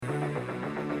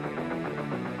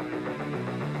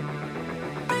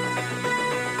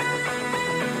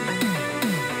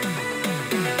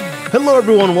Hello,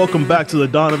 everyone. Welcome back to the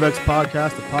Dawn of X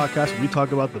podcast, the podcast where we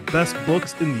talk about the best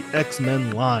books in the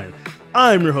X-Men line.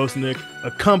 I'm your host, Nick,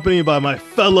 accompanied by my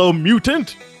fellow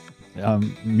mutant.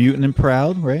 Mutant and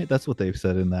proud, right? That's what they've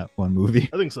said in that one movie.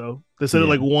 I think so. They said it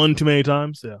like one too many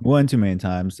times. Yeah, one too many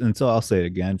times, and so I'll say it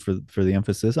again for the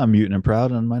emphasis. I'm mutant and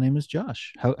proud, and my name is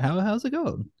Josh. How's it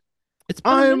going?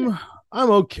 I'm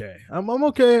okay. I'm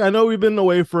okay. I know we've been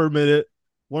away for a minute.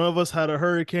 One of us had a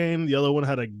hurricane. The other one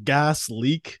had a gas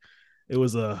leak. It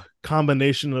was a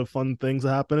combination of fun things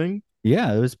happening.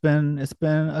 Yeah, it's been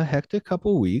a hectic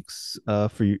couple weeks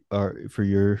for you for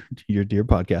your dear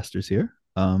podcasters here.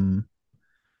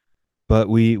 But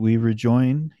we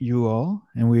rejoin you all,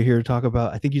 and we're here to talk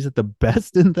about. I think you said the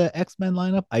best in the X-Men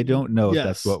lineup. I don't know if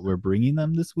that's what we're bringing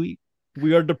them this week.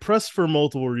 We are depressed for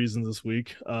multiple reasons this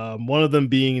week. One of them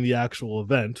being the actual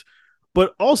event,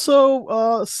 but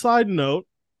also side note.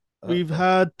 We've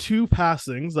had two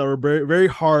passings that were very, very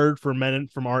hard for men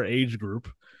from our age group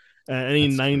and any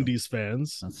 90s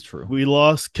fans. That's true. We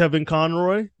lost Kevin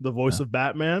Conroy, the voice of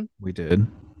Batman. We did.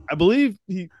 I believe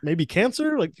he maybe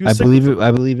cancer. I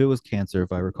believe it was cancer,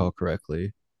 if I recall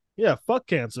correctly. Yeah, fuck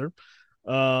cancer.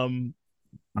 I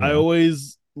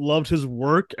always loved his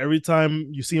work. Every time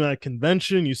you see him at a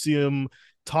convention, you see him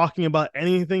talking about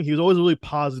anything. He was always a really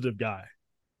positive guy.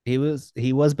 He was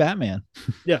Batman.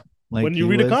 Yeah. Like when you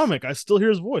read a comic, I still hear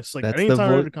his voice. Like anytime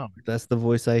I read a comic. That's the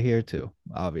voice I hear too,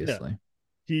 obviously. Yeah.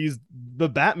 He's the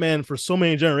Batman for so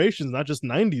many generations, not just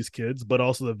 90s kids, but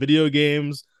also the video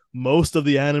games, most of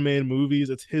the animated movies.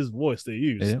 It's his voice they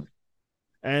use. Yeah.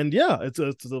 And yeah, it's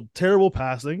a terrible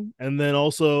passing. And then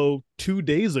also 2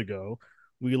 days ago,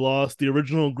 we lost the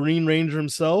original Green Ranger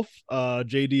himself,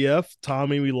 JDF.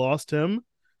 Tommy, we lost him.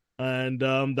 And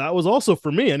that was also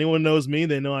for me. Anyone knows me,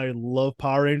 they know I love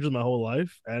Power Rangers my whole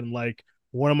life. And like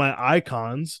one of my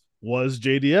icons was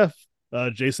JDF,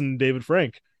 Jason David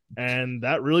Frank. And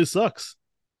that really sucks.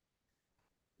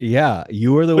 Yeah,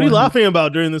 you were the one. What are you laughing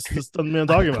about during this thing I'm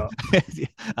talking about?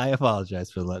 I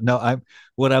apologize for that. No,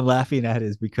 what I'm laughing at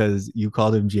is because you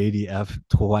called him JDF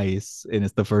twice, and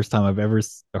it's the first time I've ever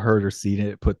heard or seen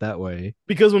it put that way.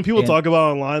 Because when people talk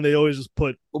about online, they always just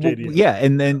put JDF. Yeah,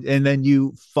 and then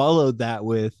you followed that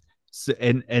with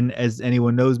and as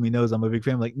anyone knows me knows I'm a big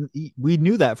fan. Like we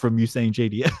knew that from you saying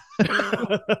JDF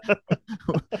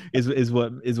is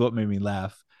what made me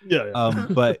laugh. Yeah.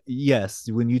 But yes,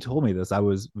 when you told me this, I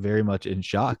was very much in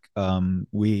shock.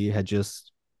 We had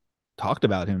just talked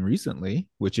about him recently,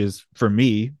 which is for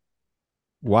me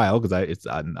wild because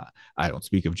I don't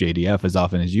speak of JDF as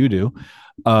often as you do.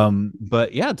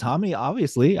 But yeah, Tommy,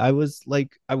 obviously, I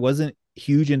wasn't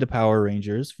huge into Power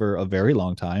Rangers for a very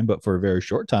long time, but for a very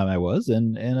short time I was,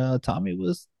 and Tommy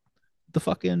was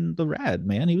the rad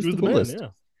man. He was the coolest. Man, yeah.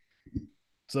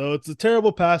 So it's a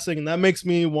terrible passing, and that makes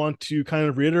me want to kind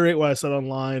of reiterate what I said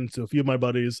online to a few of my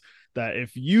buddies, that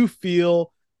if you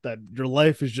feel that your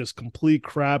life is just complete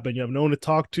crap and you have no one to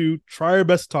talk to, try your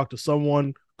best to talk to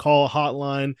someone, call a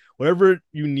hotline, whatever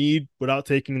you need without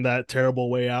taking that terrible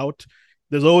way out.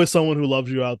 There's always someone who loves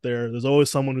you out there. There's always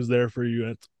someone who's there for you.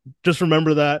 And just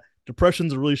remember that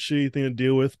depression's a really shitty thing to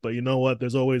deal with, but you know what?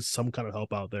 There's always some kind of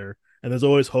help out there, and there's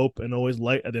always hope and always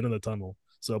light at the end of the tunnel.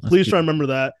 So please try and remember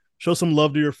that. Show some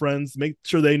love to your friends. Make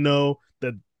sure they know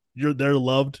that they're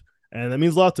loved, and that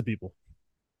means a lot to people.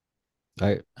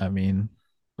 I mean,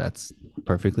 that's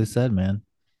perfectly said, man.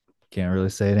 Can't really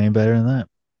say it any better than that.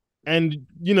 And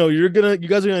you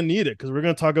guys are gonna need it because we're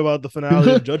gonna talk about the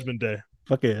finale of Judgment Day.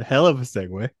 Okay, hell of a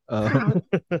segue. Hell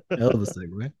of a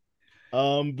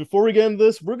segue. Before we get into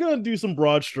this, we're gonna do some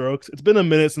broad strokes. It's been a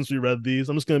minute since we read these.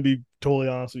 I'm just gonna be totally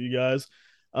honest with you guys.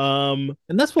 And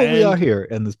that's what we are here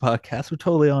in this podcast. We're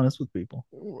totally honest with people.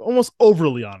 Almost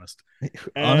overly honest.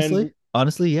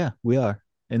 Honestly, yeah, we are.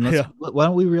 And why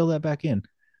don't we reel that back in?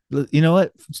 You know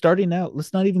what? Starting out,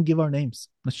 let's not even give our names.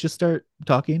 Let's just start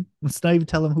talking. Let's not even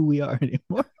tell them who we are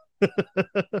anymore.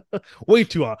 Way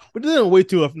too on. We didn't way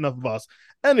too enough of us.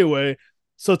 Anyway,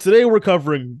 so today we're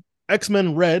covering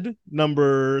X-Men Red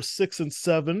number 6 and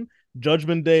 7,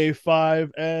 Judgment Day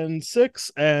 5 and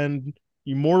 6, and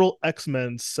Immortal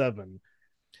X-Men 7.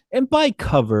 And by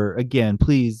cover, again,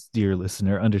 please, dear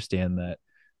listener, understand that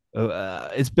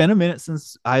it's been a minute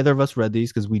since either of us read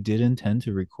these because we did intend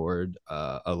to record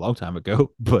a long time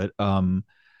ago. But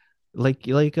like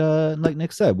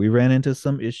Nick said, we ran into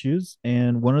some issues,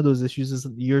 and one of those issues is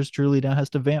yours truly now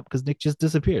has to vamp because Nick just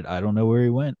disappeared. I don't know where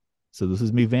he went, so this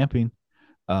is me vamping.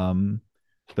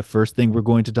 The first thing we're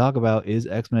going to talk about is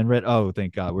X-Men Red. Oh,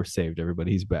 thank God, we're saved,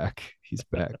 everybody. He's back.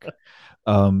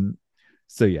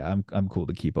 So yeah, I'm cool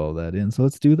to keep all that in. So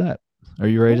let's do that. Are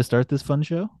you ready to start this fun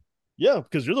show? Yeah,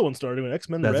 because you're the one starting with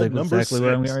X-Men That's Red like number exactly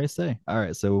what I'm six. going to say. All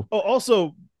right, so Oh,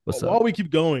 also, what's up? while we keep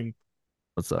going,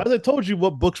 What's up? as I told you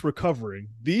what books we're covering,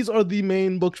 these are the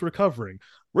main books we're covering.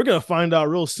 We're gonna find out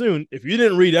real soon. If you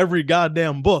didn't read every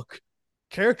goddamn book,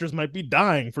 characters might be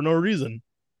dying for no reason.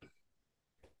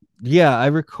 Yeah, I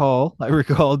recall. I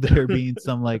recall there being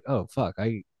some like, oh fuck,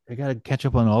 I gotta catch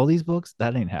up on all these books.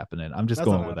 That ain't happening. I'm just That's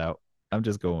not going happening. without. I'm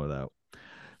just going without.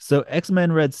 So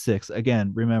X-Men Red 6,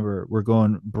 again, remember, we're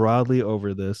going broadly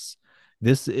over this.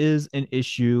 This is an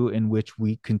issue in which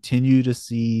we continue to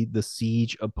see the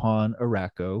siege upon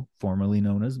Arakko, formerly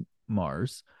known as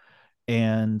Mars.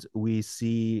 And we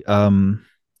see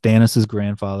Thanos'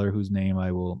 grandfather, whose name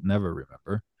I will never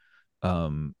remember.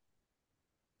 Um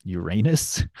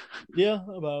Uranus, Yeah,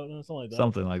 about something like that.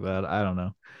 something like that. I don't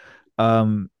know.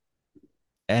 Um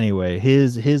anyway,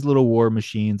 his little war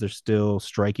machines are still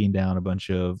striking down a bunch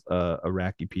of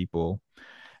Iraqi people,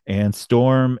 and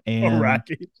Storm and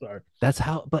Iraqi. Sorry. that's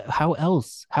how. But how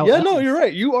else? How Yeah, no, you're else?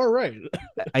 right. You are right.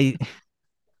 I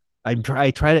I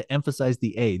try to emphasize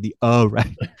the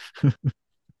right.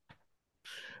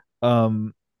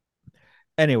 um.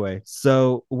 Anyway,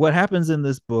 so what happens in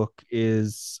this book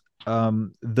is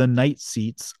the night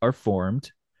seats are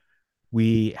formed.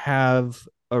 We have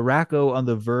Arakko on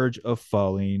the verge of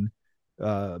falling.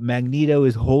 Magneto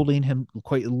is holding him,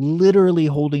 quite literally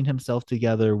holding himself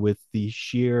together with the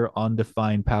sheer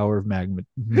undefined power of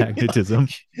magnetism.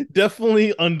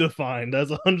 Definitely undefined. That's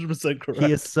 100% He is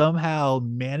correct. somehow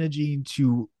managing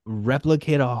to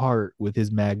replicate a heart with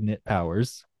his magnet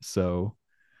powers. So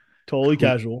Totally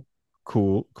cool,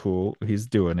 casual. cool. He's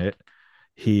doing it.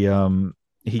 He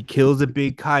he kills a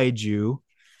big kaiju,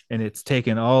 and it's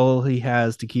taken all he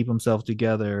has to keep himself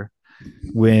together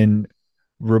when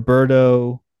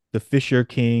Roberto, the Fisher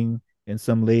King, and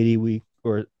some lady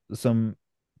or some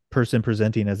person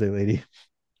presenting as a lady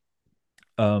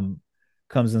um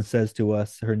comes and says to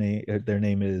us their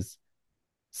name is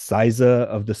Siza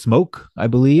of the Smoke, I Sure.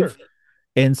 believe.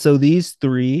 And so these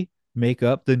three make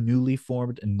up the newly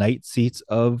formed Night Seats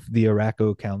of the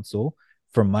Arakko Council.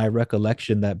 From my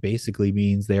recollection, that basically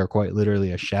means they are quite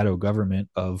literally a shadow government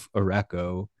of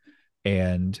Arakko,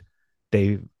 and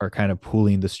they are kind of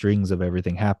pulling the strings of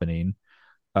everything happening.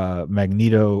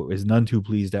 Magneto is none too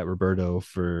pleased at Roberto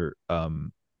for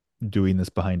doing this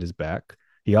behind his back.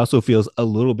 He also feels a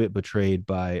little bit betrayed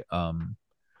by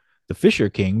the Fisher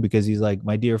King, because he's like,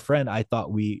 my dear friend, I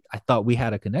thought we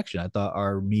had a connection. I thought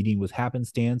our meeting was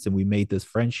happenstance and we made this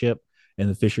friendship. And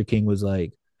the Fisher King was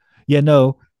like, yeah,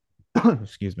 no,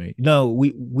 excuse me, no,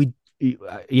 we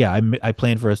yeah, I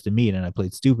planned for us to meet and I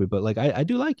played stupid, but like I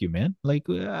do like you, man. Like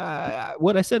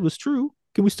what I said was true.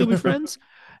 Can we still be friends?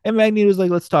 And Magneto's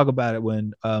like, let's talk about it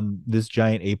when this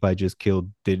giant ape I just killed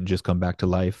didn't just come back to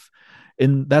life.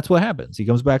 And that's what happens. He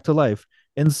comes back to life.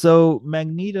 And so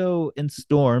Magneto and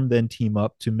Storm then team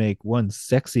up to make one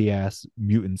sexy ass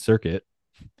mutant circuit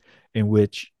in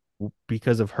which,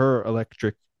 because of her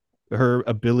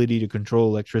ability to control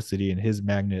electricity and his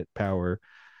magnet power,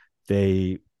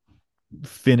 they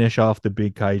finish off the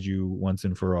big kaiju once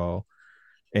and for all.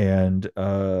 And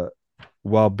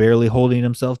while barely holding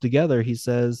himself together, he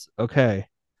says, "Okay,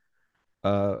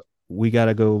 uh, we got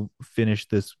to go finish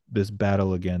this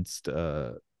battle against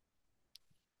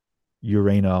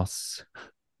Uranus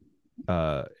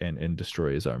and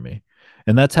destroy his army."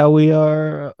 And that's how we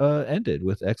are ended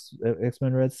with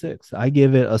X-Men Red 6. I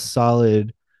give it a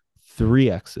solid 3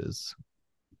 X's.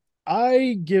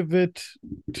 I give it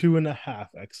 2.5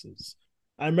 X's.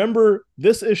 I remember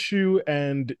this issue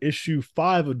and issue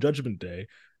 5 of Judgment Day,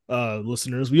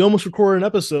 listeners. We almost recorded an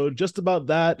episode just about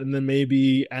that and then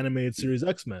maybe animated series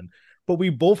X-Men. But we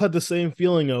both had the same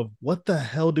feeling of what the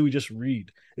hell did we just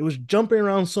read? It was jumping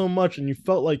around so much and you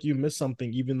felt like you missed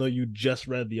something even though you just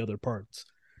read the other parts.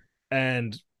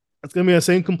 And it's gonna be the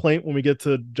same complaint when we get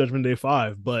to Judgment Day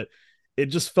 5, but it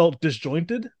just felt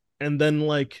disjointed. And then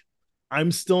like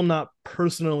I'm still not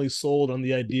personally sold on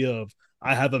the idea of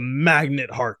I have a magnet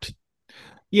heart.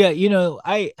 Yeah,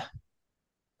 I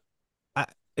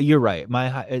you're right.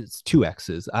 It's 2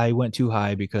 X's. I went too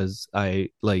high because I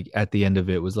like at the end of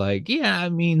it was like, yeah, I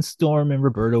mean, Storm and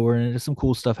Roberto were in it. Some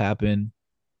cool stuff happened,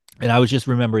 and I was just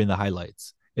remembering the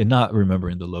highlights and not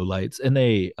remembering the lowlights, and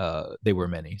they were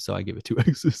many. So I give it 2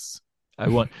 X's. I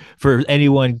want, for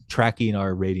anyone tracking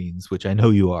our ratings, which I know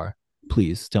you are.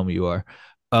 Please tell me you are.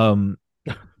 Um,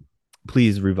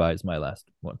 please revise my last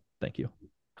one. Thank you.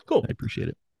 Cool. I appreciate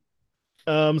it.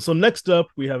 So next up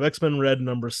we have X-Men Red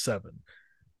number 7.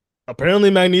 Apparently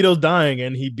Magneto's dying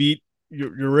and he beat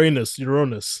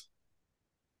Uranus.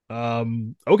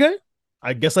 Okay.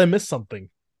 I guess I missed something.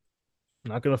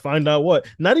 Not gonna find out what.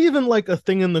 Not even like a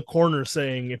thing in the corner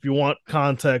saying if you want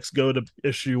context, go to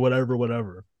issue whatever,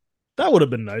 whatever. That would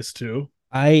have been nice too.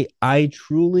 I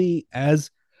truly, as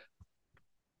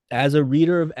a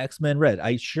reader of X-Men Red,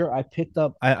 I picked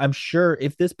up. I'm sure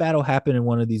if this battle happened in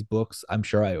one of these books, I'm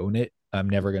sure I own it. I'm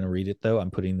never gonna read it though.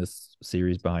 I'm putting this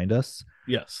series behind us.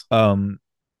 Yes. Um,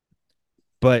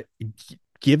 but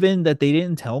given that they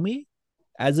didn't tell me,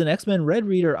 as an X-Men Red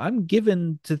reader, I'm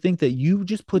given to think that you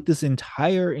just put this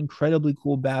entire incredibly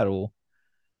cool battle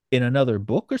in another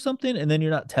book or something, and then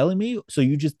you're not telling me. So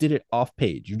you just did it off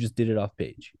page. You just did it off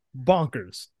page.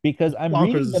 Bonkers. Because I'm Bonkers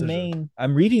reading the decision. main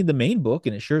I'm reading the main book,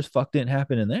 and it sure as fuck didn't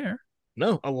happen in there.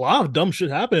 No, a lot of dumb shit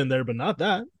happened in there, but not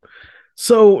that.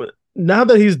 So now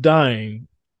that he's dying,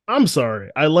 I'm sorry.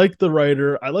 I like the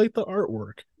writer. I like the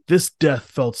artwork. This death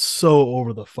felt so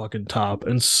over the fucking top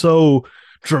and so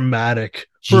dramatic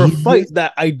for a fight Jesus,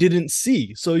 that I didn't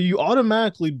see. So you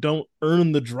automatically don't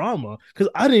earn the drama because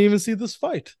I didn't even see this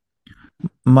fight.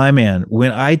 my man,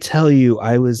 when I tell you,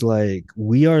 I was like,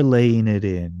 we are laying it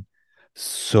in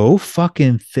so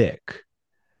fucking thick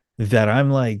that I'm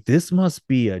like, this must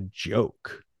be a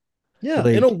joke. Yeah,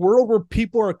 in a Like, world where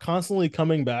people are constantly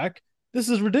coming back, this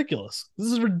is ridiculous. This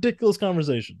is a ridiculous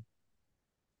conversation.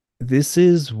 this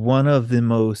is one of the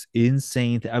most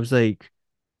insane. I was like,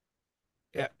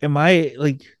 am I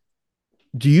like,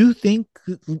 do you think,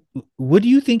 what do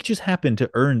you think just happened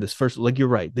to earn this first? Like, you're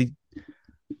right.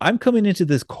 I'm coming into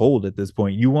this cold at this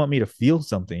point. You want me to feel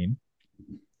something.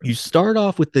 You start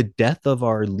off with the death of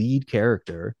our lead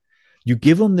character. You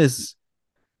give him this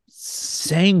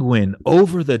sanguine,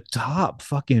 over the top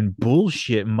fucking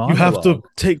bullshit You have to monologue.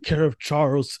 take care of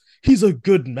Charles. He's a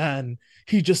good man.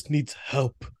 He just needs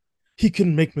help. He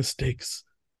can make mistakes.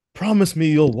 Promise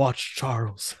me you'll watch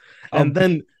Charles. And Um,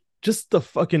 then just the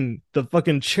fucking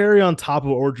cherry on top of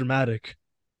it, or dramatic.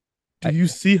 Do I, you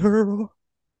see her?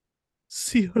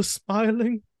 See her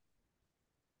smiling?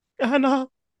 Anna?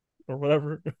 Or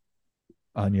whatever.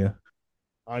 Anya,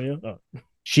 Anya? Oh.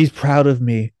 she's proud of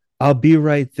me. I'll be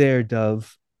right there,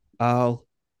 Dove. I'll,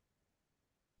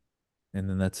 and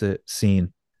then that's it.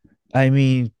 Scene. I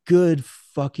mean, good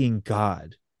fucking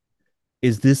god,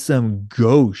 is this some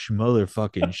gauche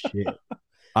motherfucking shit?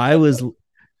 I was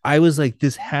I was like,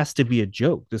 this has to be a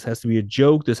joke. This has to be a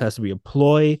joke. This has to be a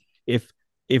ploy. If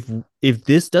if if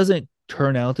this doesn't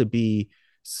turn out to be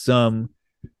some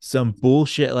some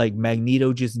bullshit, like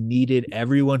Magneto just needed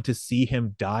everyone to see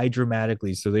him die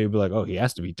dramatically, so they'd be like, oh, he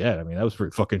has to be dead. I mean, that was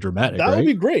pretty fucking dramatic, That would right?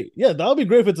 be great. Yeah, that would be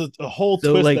great if it's a whole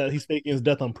So twist like that he's faking his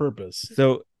death on purpose.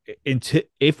 so into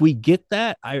if we get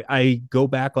that, I go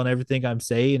back on everything I'm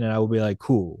saying, and I will be like,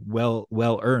 cool,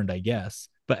 well earned, I guess.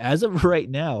 But as of right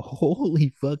now,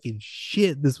 holy fucking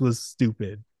shit, this was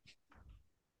stupid.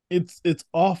 It's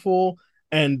awful.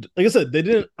 And like I said, they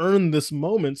didn't earn this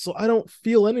moment, so I don't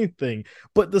feel anything.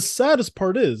 But the saddest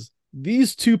part is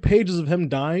these 2 pages of him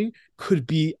dying could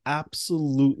be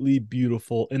absolutely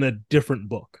beautiful in a different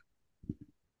book.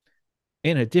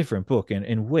 In a different book,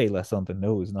 and way less on the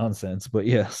nose nonsense, but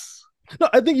yes. No,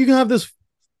 I think you can have this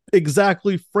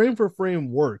exactly frame for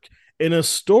frame work in a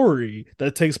story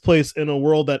that takes place in a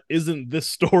world that isn't this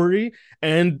story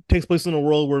and takes place in a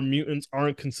world where mutants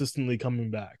aren't consistently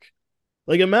coming back.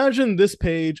 Like imagine this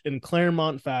page in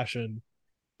Claremont fashion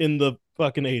in the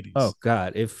fucking 80s. Oh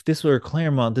god, if this were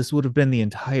Claremont, this would have been the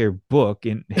entire book,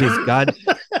 and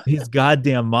his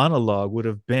goddamn monologue would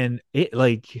have been it.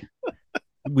 Like,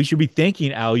 we should be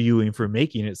thanking Al Ewing for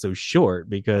making it so short,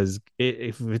 because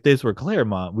if this were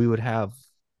Claremont, we would have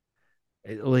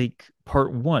like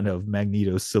part one of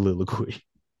Magneto's soliloquy.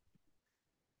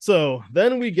 So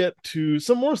then we get to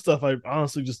some more stuff I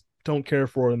honestly just don't care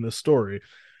for in this story.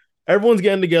 Everyone's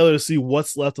getting together to see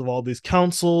what's left of all these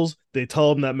councils. They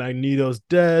tell them that Magneto's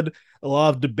dead. A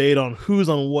lot of debate on who's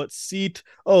on what seat.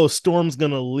 Oh, Storm's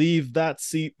gonna leave that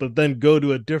seat, but then go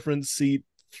to a different seat.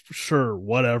 Sure,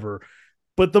 whatever.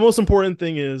 But the most important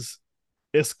thing is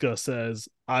Iska says,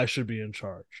 I should be in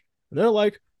charge. And they're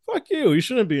like, fuck you, you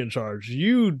shouldn't be in charge.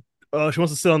 She wants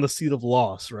to sit on the seat of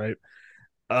loss, right?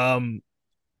 Um,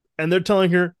 and they're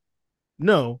telling her,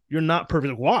 no, you're not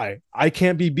perfect. Why? I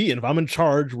can't be beaten. If I'm in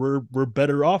charge, we're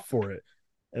better off for it.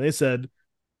 And they said,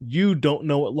 you don't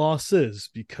know what loss is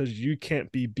because you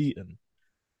can't be beaten.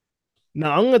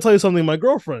 Now I'm gonna tell you something. My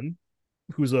girlfriend,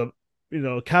 who's a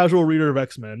casual reader of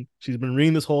X-Men, she's been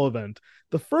reading this whole event.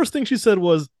 The first thing she said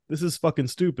was, "This is fucking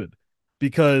stupid,"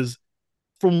 because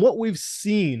from what we've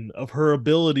seen of her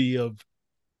ability of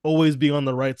always being on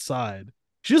the right side,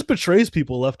 she just betrays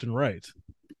people left and right.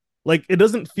 Like it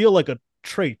doesn't feel like a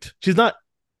trait. She's not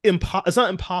it's not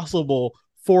impossible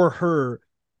for her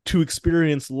to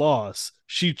experience loss.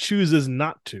 She chooses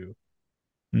not to.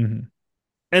 Mm-hmm.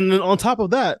 And then on top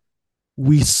of that,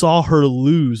 we saw her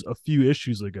lose a few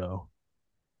issues ago.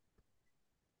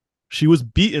 She was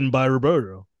beaten by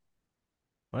Roberto.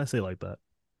 Why I say like that?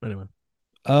 Anyway.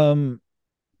 Um,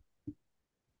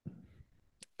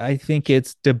 I think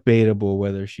it's debatable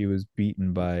whether she was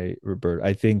beaten by Roberto.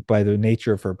 I think by the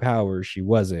nature of her power, she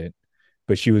wasn't,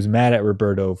 but she was mad at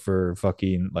Roberto for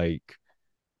fucking like,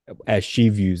 as she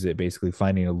views it, basically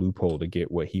finding a loophole to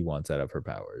get what he wants out of her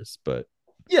powers. But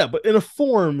Yeah, but in a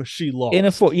form, she in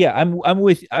a lost. yeah,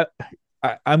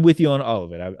 I'm with you on all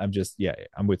of it. I'm just yeah,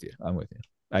 I'm with you. I'm with you.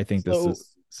 I think this So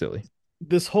is silly.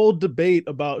 this whole debate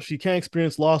about she can't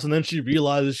experience loss and then she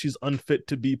realizes she's unfit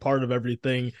to be part of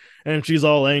everything and she's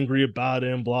all angry about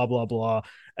him, blah blah blah.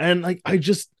 And like I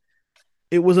just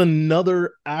it was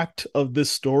another act of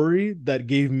this story that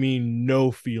gave me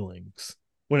no feelings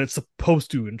when it's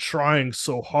supposed to and trying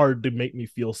so hard to make me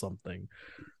feel something.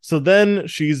 So then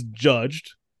she's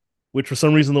judged, which for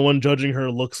some reason the one judging her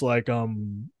looks like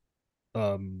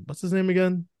what's his name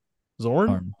again? Zorn?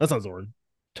 Tarn. That's not Zorn.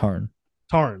 Tarn.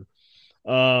 Tarn.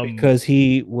 Because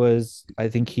he was, I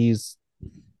think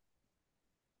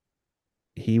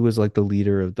he was like the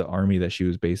leader of the army that she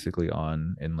was basically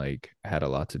on, and like had a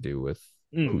lot to do with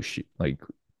who mm, she like.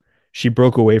 She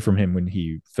broke away from him when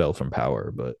he fell from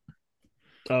power, but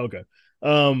oh, okay.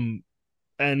 Um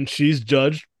and she's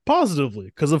judged positively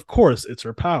because of course it's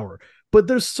her power. But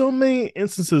there's so many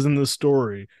instances in this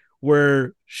story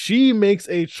where she makes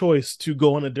a choice to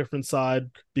go on a different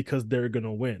side because they're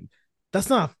gonna win. That's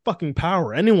not fucking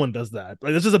power. Anyone does that.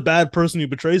 Like that's just a bad person who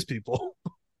betrays people.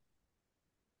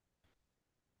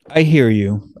 I hear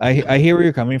you. I hear where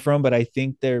you're coming from, but I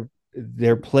think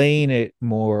they're playing it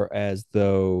more as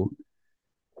though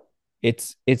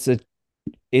it's it's a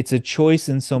it's a choice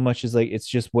in so much as like it's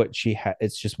just what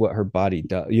it's just what her body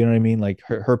does. You know what I mean? Like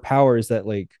her power is that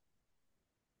like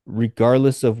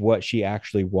regardless of what she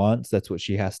actually wants, that's what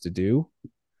she has to do.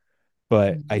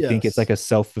 But I think it's like Yes. a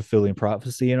self-fulfilling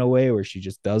prophecy in a way where she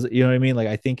just does it. You know what I mean? Like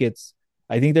I think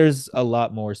there's a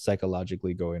lot more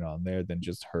psychologically going on there than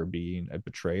just her being a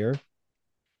betrayer.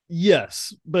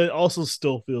 Yes, but it also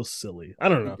still feels silly. I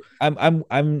don't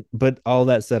know. But all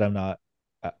that said,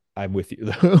 I'm with you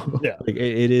though. Yeah, Like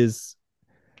it is,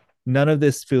 none of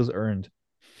this feels earned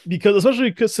because especially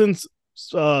because since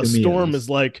to me at Storm is least.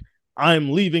 like,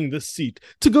 I'm leaving this seat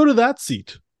to go to that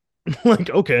seat. Like,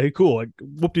 okay, cool. Like,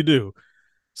 whoop de doo.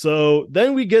 So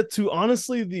then we get to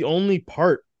honestly the only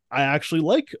part I actually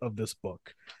like of this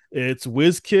book. It's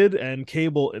WizKid and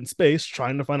Cable in space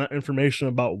trying to find out information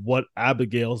about what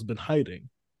Abigail's been hiding.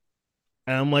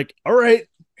 And I'm like, all right,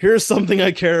 here's something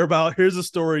I care about. Here's a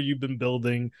story you've been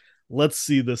building. Let's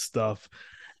see this stuff.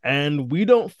 And we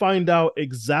don't find out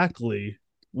exactly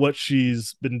what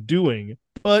she's been doing,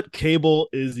 but Cable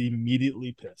is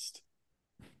immediately pissed.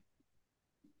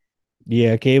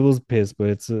 Yeah, Cable's pissed, but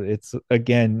it's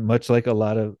again much like a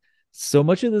lot of so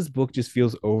much of this book just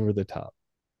feels over the top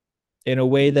in a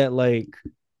way that like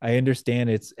I understand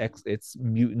it's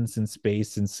mutants in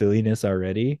space and silliness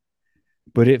already,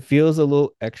 but it feels a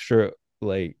little extra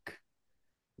like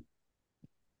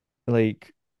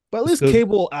like But at least so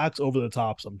Cable acts over the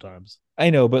top sometimes. I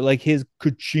know, but like his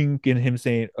kachink and him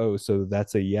saying, "Oh, so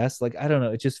that's a yes." Like I don't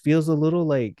know, it just feels a little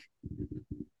like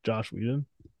Josh Whedon.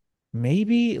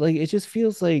 maybe like it just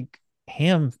feels like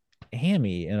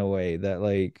hammy in a way that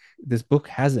like this book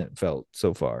hasn't felt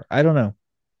so far. I don't know.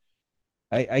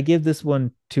 I give this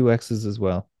one two X's as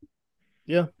well.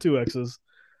 Yeah, two X's.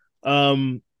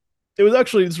 Um, it was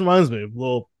actually this reminds me of a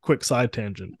little quick side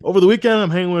tangent. Over the weekend, I'm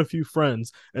hanging with a few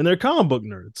friends, and they're comic book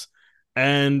nerds.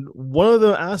 And one of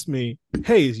them asked me,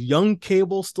 "Hey, is Young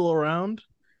Cable still around?"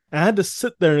 And I had to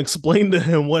sit there and explain to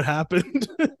him what happened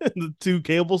in the two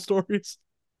Cable stories.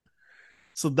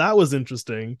 So that was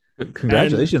interesting, and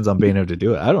Congratulations on being able to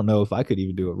do it. I don't know if I could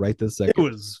even do it right this it second.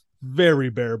 was very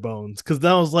bare bones because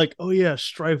then I was like, oh yeah,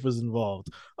 Strife was involved.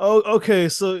 Oh, okay,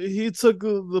 so he took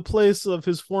the place of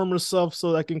his former self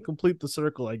so that can complete the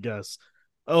circle, I guess.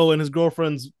 Oh, and his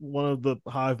girlfriend's one of the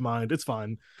hive mind. It's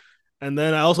fine. And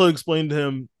then I also explained to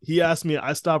him. He asked me.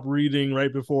 I stopped reading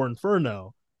right before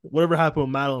Inferno. Whatever happened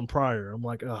with Madeline Pryor? I'm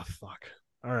like, oh fuck.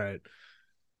 All right,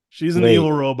 she's an Wait,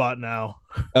 evil robot now.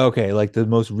 okay, like the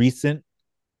most recent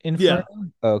Inferno?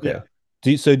 Yeah, Okay. yeah.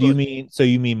 Do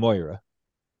you mean Moira?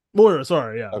 Moira,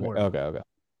 sorry, yeah, Okay, Moira. okay, okay.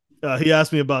 He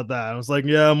asked me about that. I was like,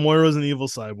 yeah, Moira's an evil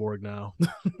cyborg now.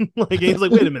 Like, he's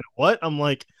like, wait a minute, what? I'm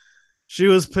like, she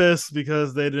was pissed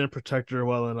because they didn't protect her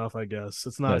well enough, I guess.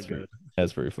 It's not That's very good.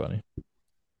 that's very funny.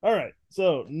 All right.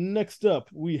 So next up,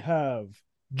 we have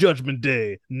Judgment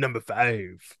Day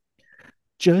 #5.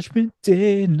 Judgment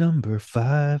Day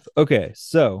 #5. Okay,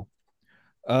 so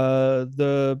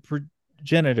the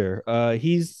progenitor,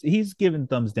 he's giving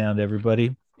thumbs down to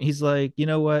everybody. He's like, you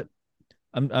know what?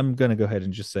 I'm gonna go ahead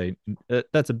and just say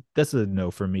that's a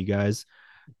no for me, guys.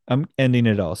 I'm ending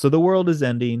it all. So the world is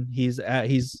ending. He's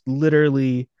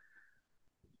literally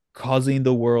causing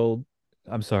the world.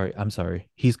 I'm sorry.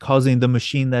 He's causing the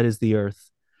machine that is the Earth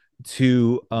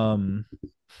to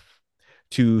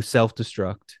self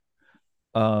destruct.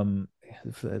 Um,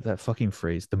 that fucking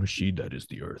phrase, the machine that is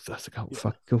the Earth. That's like, oh Yeah.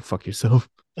 fuck, go fuck yourself.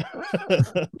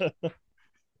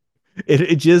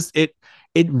 It just it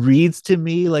reads to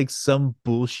me like some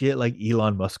bullshit like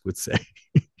Elon Musk would say,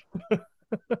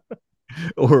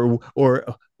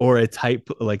 or a type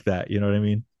like that. You know what I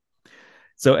mean?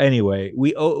 So anyway,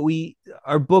 we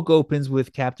our book opens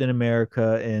with Captain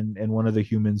America and one of the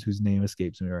humans whose name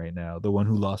escapes me right now, the one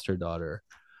who lost her daughter.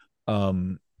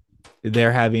 Um,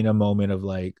 they're having a moment of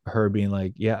like her being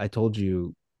like, "Yeah, I told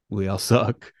you we all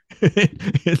suck."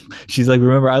 She's like,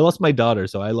 "Remember, I lost my daughter,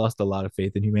 so I lost a lot of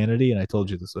faith in humanity, and I told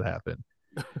you this would happen."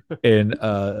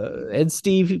 And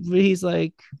Steve, he's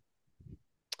like,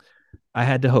 "I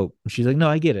had to hope." She's like, "No,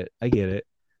 I get it, I get it."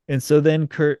 And so then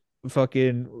Kurt,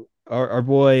 fucking our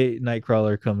boy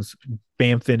Nightcrawler, comes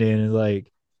bamfing in and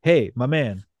like, "Hey, my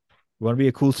man, you want to be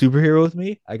a cool superhero with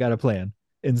me? I got a plan."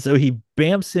 And so he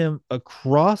bamps him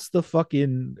across the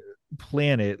fucking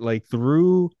planet, like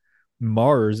through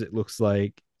Mars, it looks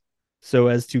like, so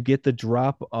as to get the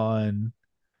drop on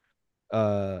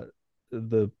uh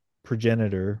the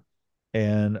progenitor.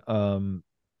 And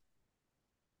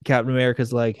Captain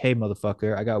America's like, "Hey,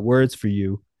 motherfucker, I got words for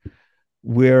you.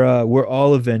 We're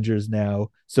all Avengers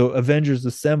now. So Avengers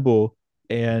assemble."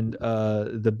 And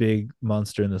the big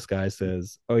monster in the sky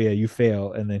says, "Oh yeah, you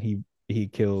fail." And then he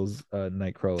kills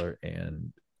Nightcrawler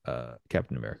and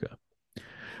Captain America.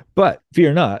 But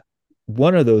fear not,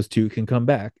 one of those two can come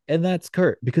back, and that's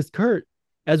Kurt. Because Kurt,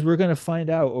 as we're gonna find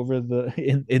out over the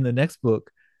in the next book,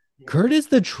 Kurt is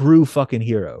the true fucking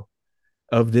hero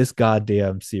of this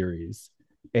goddamn series.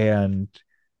 And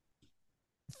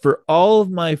for all of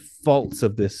my faults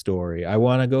of this story, I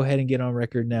want to go ahead and get on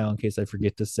record now in case I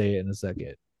forget to say it in a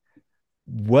second.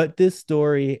 What this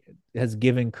story has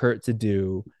given Kurt to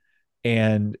do,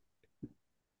 and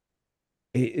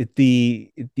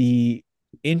the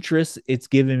interest it's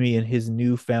given me in his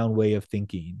newfound way of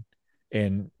thinking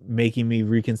and making me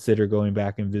reconsider going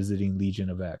back and visiting Legion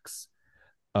of X,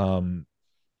 um,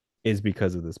 is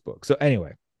because of this book. So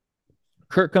anyway,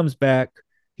 Kurt comes back.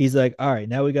 He's like, all right,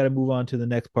 now we got to move on to the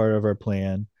next part of our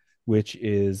plan, which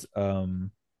is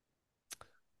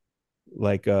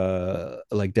like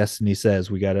Destiny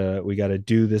says, we gotta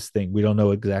do this thing. We don't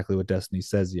know exactly what Destiny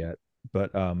says yet,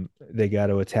 but they got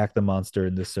to attack the monster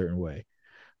in this certain way.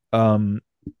 Um,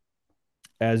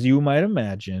 as you might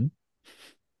imagine,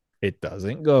 it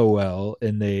doesn't go well,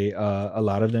 and they a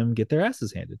lot of them get their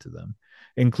asses handed to them,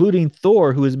 including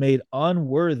Thor, who is made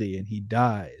unworthy and he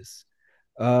dies.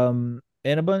 And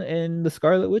the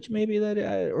Scarlet Witch, maybe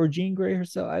that, or Jean Grey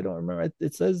herself, I don't remember.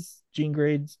 It says Jean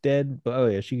Grey's dead, but oh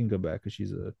yeah, she can go back because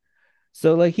she's a.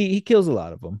 So like he kills a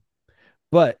lot of them,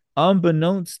 but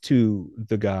unbeknownst to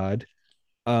the god,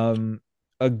 um,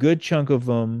 a good chunk of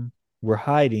them were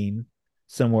hiding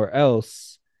somewhere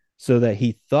else, so that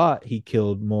he thought he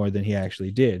killed more than he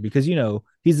actually did, because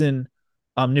he's an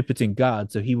omnipotent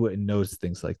god, so he wouldn't notice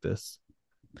things like this.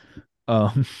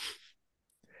 Um,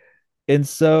 and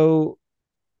so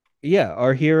yeah,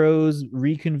 our heroes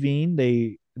reconvene.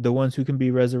 The ones who can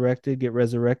be resurrected get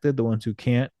resurrected. The ones who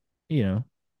can't, you know,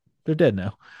 they're dead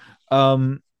now.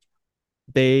 Um,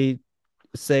 they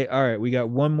say, all right, we got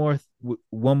one more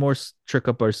trick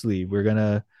up our sleeve. We're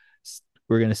gonna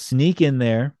sneak in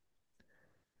there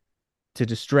to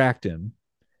distract him,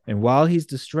 and while he's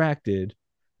distracted,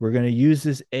 we're gonna use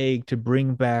this egg to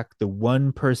bring back the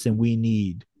one person we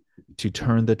need to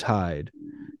turn the tide.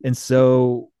 And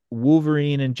so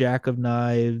Wolverine and Jack of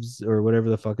Knives, or whatever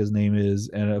the fuck his name is,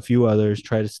 and a few others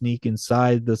try to sneak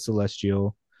inside the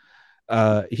Celestial.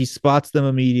 He spots them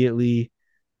immediately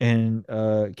and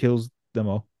kills them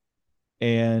all.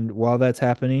 And while that's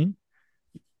happening,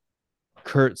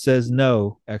 Kurt says,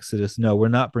 "No, Exodus, no, we're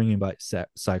not bringing back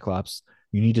Cyclops.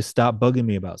 You need to stop bugging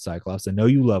me about Cyclops. I know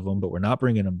you love him, but we're not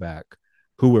bringing him back.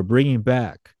 Who we're bringing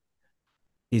back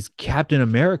is Captain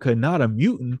America, not a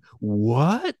mutant."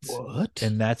 What? What?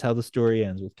 And that's how the story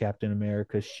ends, with Captain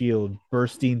America's shield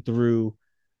bursting through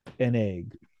an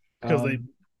egg. Because they Um,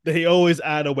 they always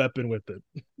add a weapon with it.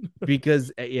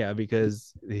 because they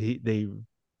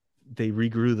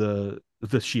regrew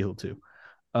the shield too.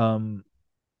 Um,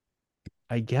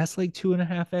 I guess like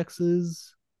 2.5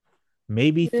 X's,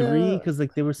 maybe three, Yeah, because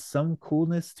like there was some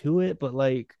coolness to it, but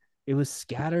like it was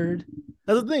scattered.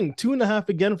 that's the thing. 2.5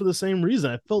 again for the same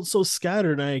reason. I felt so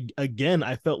scattered. And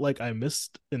I felt like I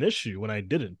missed an issue when I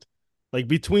didn't. Like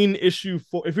between issue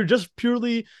 4, if you're just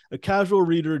purely a casual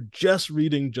reader, just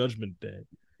reading Judgment Day,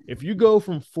 if you go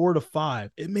from 4 to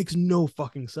 5, it makes no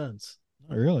fucking sense.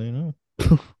 Not really, no.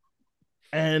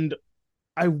 And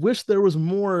I wish there was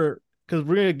more, because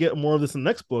we're gonna get more of this in the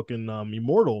next book in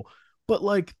Immortal. But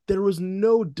like, there was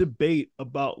no debate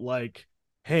about like,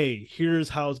 hey, here's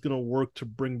how it's gonna work to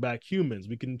bring back humans.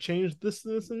 We can change this,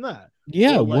 and that,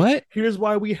 Yeah, or like, what? here's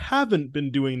why we haven't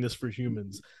been doing this for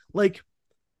humans. Like,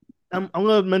 I'm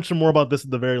gonna mention more about this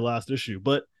at the very last issue,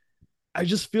 but I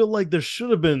just feel like there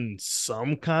should have been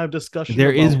some kind of discussion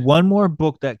There is about. one more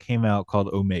book that came out called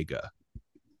Omega.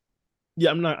 Yeah,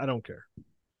 I'm not. I don't care.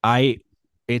 I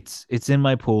it's in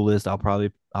my pull list. I'll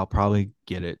probably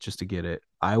get it just to get it.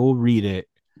 I will read it,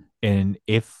 and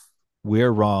if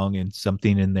we're wrong and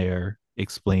something in there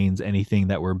explains anything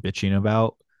that we're bitching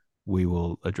about, we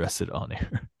will address it on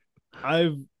air.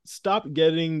 I've stopped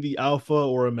getting the alpha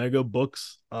or omega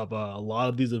books of a lot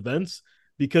of these events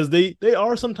because they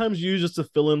are sometimes used just to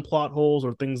fill in plot holes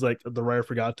or things like the writer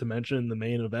forgot to mention in the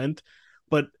main event,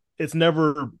 but it's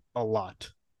never a lot.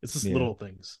 It's just Yeah. little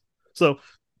things. So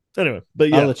anyway,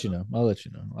 but I'll yeah. let you know. I'll let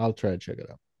you know. I'll try to check it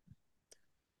out.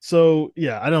 So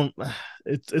yeah, I don't.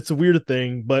 It's a weird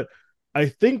thing, but I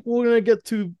think we're gonna get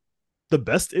to the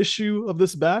best issue of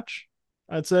this batch.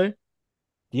 I'd say.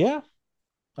 Yeah,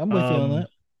 I'm with you on Um, that.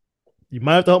 you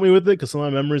might have to help me with it because some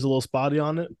of my memory's a little spotty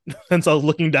on it. Since I was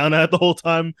looking down at it the whole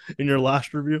time in your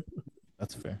last review.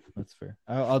 That's fair. That's fair.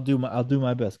 I'll do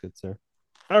my best, good sir.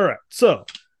 All right, so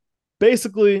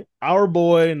basically, our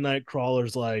boy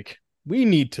Nightcrawler's like, we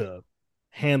need to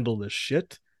handle this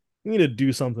shit. We need to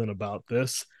do something about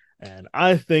this, and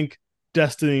I think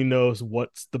Destiny knows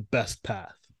what's the best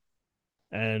path.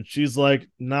 And she's like,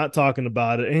 not talking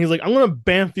about it. And he's like, I'm gonna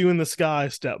bamf you in the sky,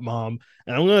 stepmom,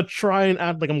 and I'm gonna try and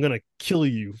act like I'm gonna kill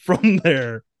you from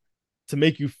there to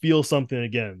make you feel something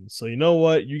again. So you know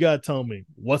what? You gotta tell me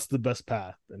what's the best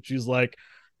path. And she's like,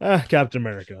 Captain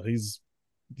America.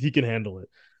 He can handle it.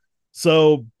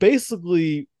 So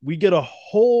basically, we get a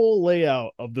whole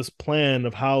layout of this plan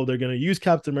of how they're gonna use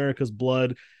Captain America's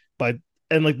blood by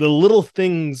and like the little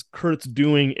things Kurt's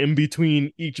doing in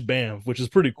between each BAMF, which is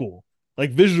pretty cool.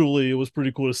 Like visually, it was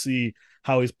pretty cool to see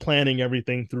how he's planning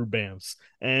everything through BAMFs,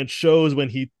 and it shows when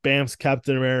he BAMFs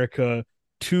Captain America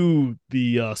to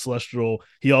the Celestial.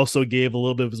 He also gave a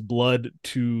little bit of his blood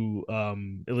to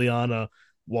Ileana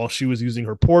while she was using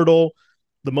her portal.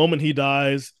 The moment he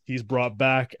dies, he's brought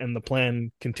back, and the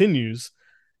plan continues.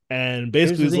 And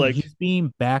Here's basically, the it's thing: like, he's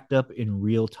being backed up in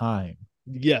real time.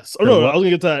 yes, or So no, I what? was gonna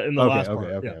get to that in the Okay, last okay,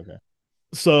 part. okay, Yeah. okay.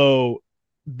 So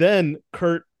then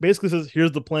Kurt basically says,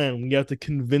 "Here's the plan. We have to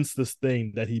convince this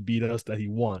thing that he beat us, that he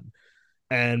won."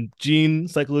 And Jean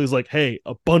Cyclo is like, "Hey,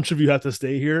 a bunch of you have to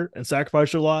stay here and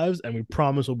sacrifice your lives, and we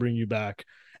promise we'll bring you back."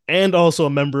 And also, a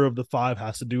member of the 5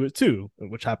 has to do it too,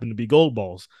 which happened to be Gold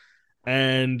Balls.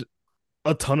 And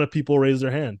a ton of people raised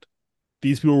their hand.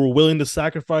 These people were willing to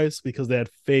sacrifice because they had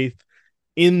faith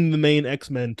in the main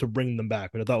X-Men to bring them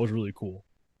back, which I thought was really cool.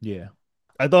 Yeah.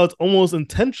 I thought it's almost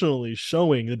intentionally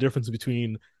showing the difference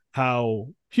between how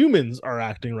humans are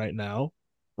acting right now,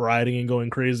 rioting and going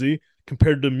crazy,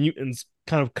 compared to mutants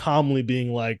kind of calmly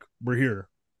being like, "We're here,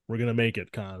 we're gonna make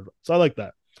it," kind of. So I like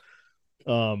that.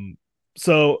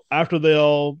 So after they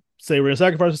all say we're gonna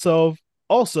sacrifice ourselves,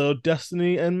 also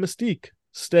Destiny and Mystique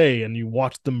stay, and you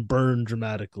watch them burn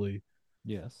dramatically.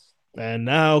 Yes. And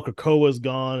now Krakoa's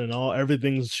gone, and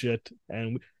everything's shit.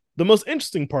 And the most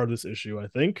interesting part of this issue, I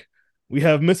think, we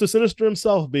have Mr. Sinister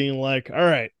himself being like, "All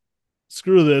right,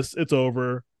 screw this, it's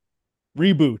over,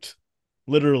 reboot,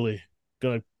 literally,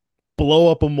 gonna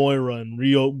blow up a Moira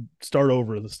and start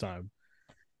over this time."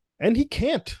 And he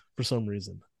can't for some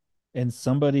reason. And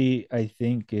somebody I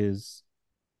think is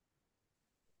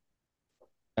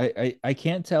I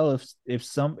can't tell if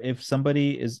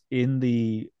somebody is in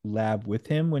the lab with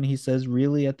him when he says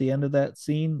really at the end of that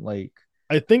scene. Like,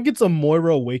 I think it's a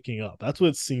Moira waking up. That's what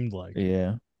it seemed like.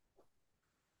 yeah.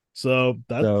 So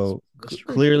that's So strange.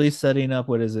 clearly setting up,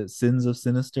 what is it, Sins of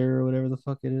Sinister or whatever the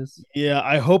fuck it is. Yeah,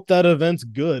 I hope that event's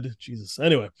good. Jesus.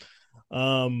 Anyway,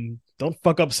 don't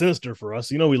fuck up Sinister for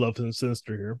us. You know we love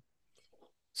Sinister here.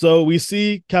 So we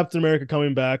see Captain America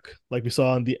coming back, like we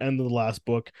saw in the end of the last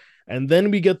book, and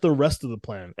then we get the rest of the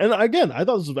plan. And again, I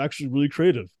thought this was actually really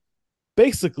creative.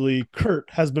 Basically, Kurt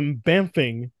has been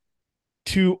bamfing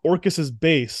to Orcus's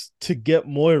base to get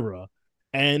Moira,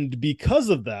 And because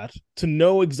of that, to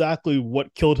know exactly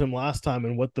what killed him last time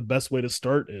and what the best way to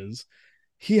start is,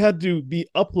 he had to be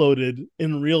uploaded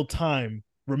in real time,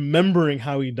 remembering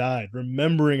how he died,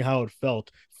 remembering how it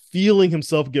felt, feeling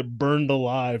himself get burned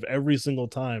alive every single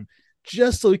time,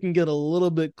 just so he can get a little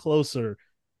bit closer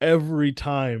every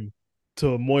time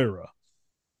to Moira.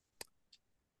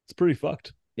 It's pretty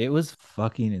fucked. It was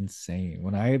fucking insane.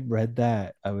 When I read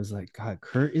that, I was like, God,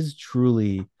 Kurt is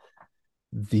truly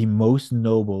the most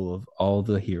noble of all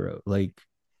the heroes. Like,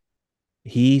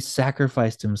 he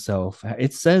sacrificed himself.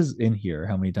 It says in here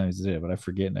how many times he did it, but I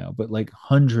forget now. But like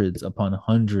hundreds upon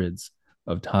hundreds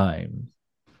of times,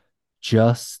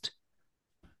 just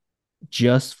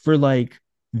just for like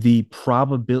the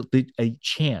probability, a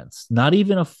chance, not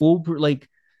even a full like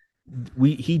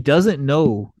he doesn't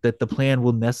know that the plan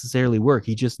will necessarily work.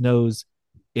 He just knows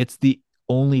it's the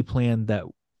only plan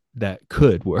that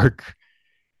could work.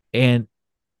 And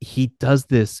he does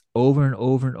this over and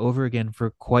over and over again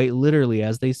for quite literally,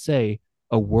 as they say,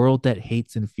 a world that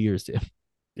hates and fears him.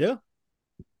 Yeah.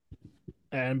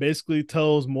 And basically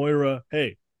tells Moira,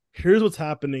 hey, here's what's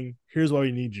happening. Here's why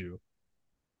we need you.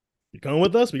 You coming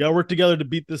with us? We got to work together to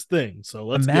beat this thing. So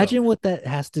let's go. Imagine what that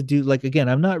has to do. Like, again,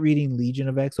 I'm not reading Legion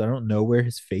of X, so I don't know where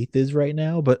his faith is right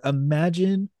now, but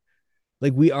imagine,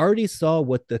 like, we already saw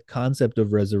what the concept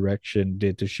of resurrection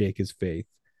did to shake his faith.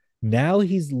 Now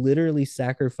he's literally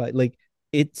sacrificed. Like,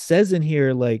 it says in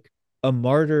here, like, a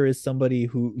martyr is somebody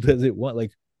who doesn't want,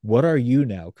 like, what are you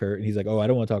now, Kurt? And he's like, oh, I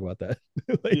don't want to talk about that.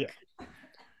 Yeah. Like,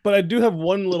 But I do have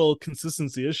one little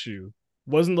consistency issue.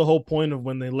 Wasn't the whole point of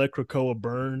when they let Krakoa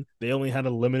burn, they only had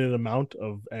a limited amount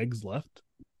of eggs left?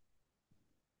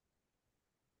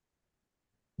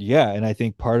 yeah. And I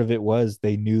think part of it was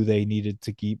they knew they needed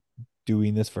to keep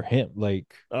doing this for him.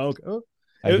 Like, Oh, okay. Oh.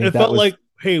 I think It that felt was like,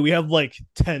 hey, we have like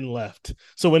 10 left.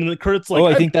 So when Kurt's Oh,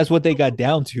 like, I I think that's what they got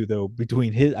down to though.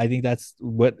 Between his, I think that's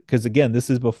what because again, this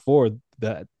is before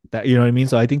that you know what I mean.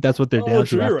 So I think that's what they're oh, down to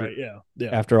true, you're right. Yeah. Yeah.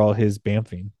 after all his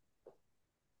bamfing.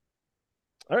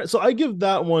 All right. So I give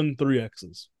that one three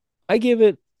X's. I give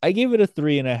it a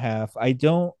 3.5. I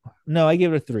don't no, I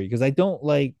give it a 3 because I don't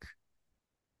like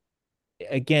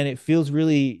again, it feels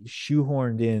really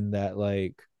shoehorned in that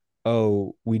like,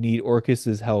 oh, we need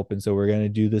Orcus's help, and so we're gonna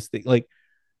do this thing. Like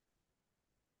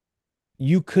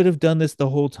you could have done this the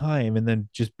whole time and then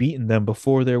just beaten them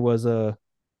before there was a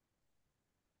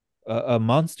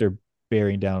monster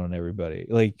bearing down on everybody.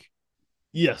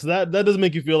 Yes, that does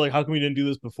make you feel like, how come we didn't do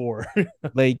this before?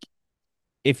 Like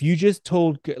if you just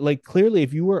told like clearly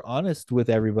if you were honest with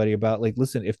everybody about like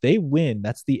listen if they win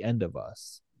that's the end of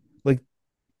us like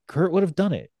Kurt would have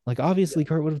done it like obviously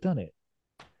Kurt would have done it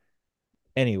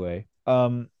anyway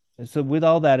so with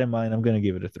all that in mind I'm gonna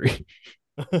give it a 3.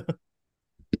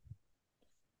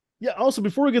 Yeah. Also,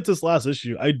 before we get to this last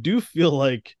issue, I do feel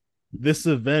like this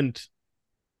event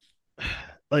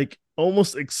like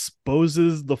almost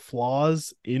exposes the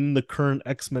flaws in the current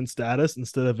X-Men status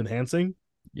instead of enhancing.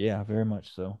 Yeah, very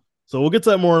much so. So we'll get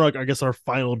to that more in, like, I guess, our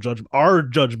final judgment, our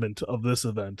judgment of this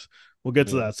event. We'll get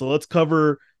to Yeah. that. So let's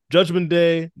cover Judgment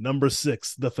Day number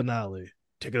 6, the finale.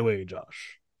 Take it away,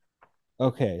 Josh.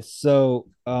 Okay, so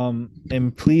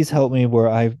and please help me where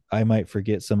I might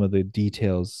forget some of the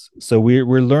details. So we're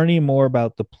learning more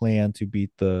about the plan to beat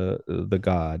the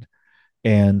god.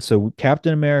 And so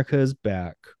Captain America is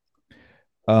back.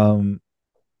 Um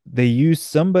they use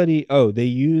somebody they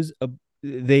use a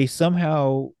they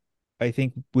somehow I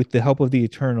think with the help of the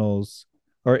Eternals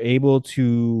are able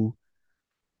to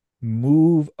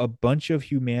move a bunch of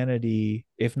humanity,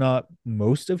 if not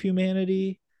most of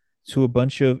humanity, to a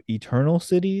bunch of eternal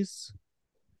cities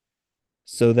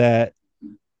so that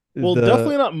Well, the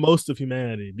definitely not most of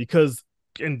humanity, because,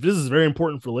 and this is very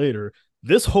important for later,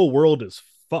 this whole world is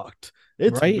fucked.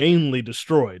 It's right mainly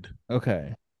destroyed.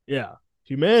 okay Yeah.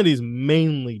 Humanity's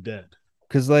mainly dead.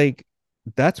 because like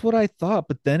that's what I thought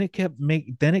but then it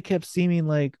kept seeming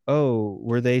like oh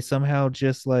were they somehow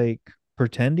just like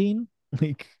pretending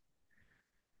like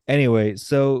anyway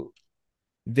so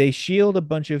they shield a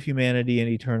bunch of humanity in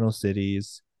eternal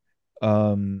cities.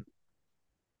 Um,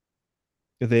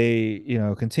 they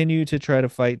continue to try to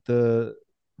fight the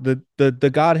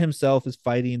god himself is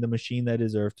fighting the machine that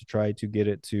is Earth to try to get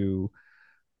it to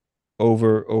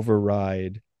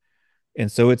override,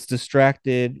 and so it's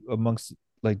distracted amongst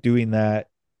like doing that.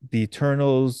 The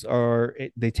Eternals are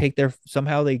they take their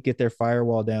somehow they get their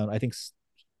firewall down. I think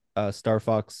Star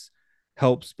Fox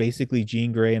helps basically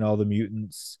Jean Grey and all the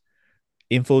mutants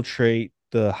infiltrate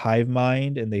the hive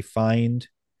mind and they find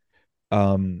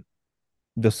um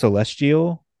the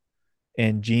Celestial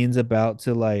and Jean's about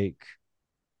to like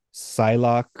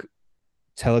Psylocke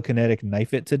telekinetic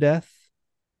knife it to death,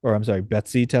 or I'm sorry,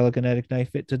 Betsy telekinetic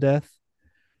knife it to death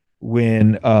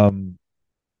when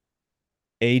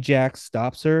Ajax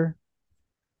stops her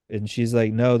and she's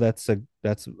like, no, that's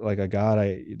like a god.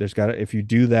 There's gotta, if you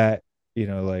do that,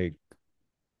 like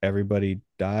everybody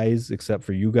dies except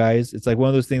for you guys. It's like one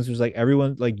of those things where it's like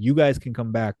everyone, like you guys can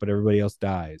come back, but everybody else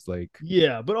dies. Like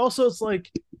Yeah, but also it's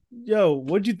like, yo,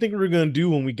 what do you think we were gonna do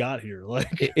when we got here?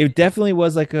 Like, it definitely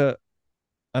was like a,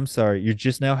 I'm sorry, you're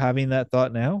just now having that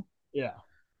thought now? yeah.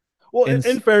 Well, And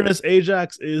in fairness,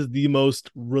 Ajax is the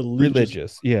most religious,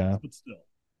 religious, yeah. but still.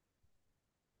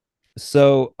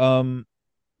 So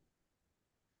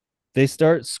they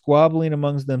start squabbling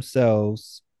amongst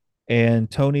themselves, and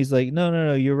Tony's like, no, no,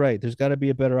 no, you're right, there's got to be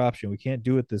a better option, we can't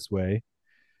do it this way.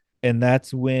 And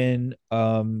that's when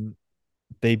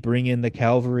they bring in the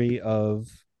cavalry of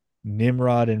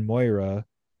Nimrod and Moira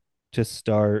to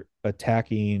start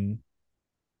attacking,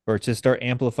 or to start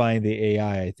amplifying the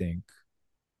AI, I think,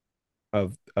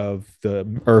 of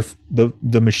the Earth,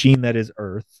 the machine that is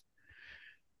Earth.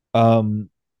 Um,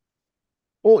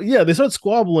 Well, yeah, they start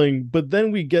squabbling, but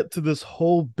then we get to this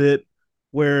whole bit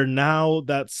where now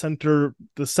the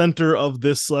center of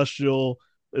this celestial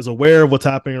is aware of what's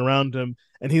happening around him,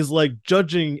 and he's like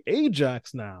judging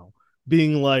Ajax now,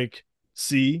 being like,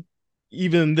 see,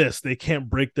 even this, they can't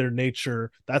break their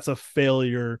nature. That's a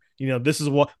failure. This is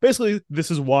what basically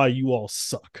this is why you all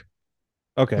suck.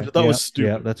 Which okay, I thought yeah, was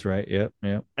yeah, stupid. that's right, yeah,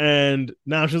 yeah. And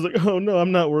now she's like, oh no,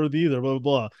 I'm not worthy either, blah blah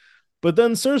blah. But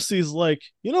then Cersei's like,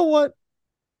 you know what?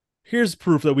 Here's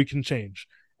proof that we can change.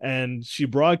 And she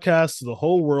broadcasts to the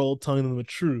whole world, telling them the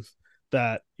truth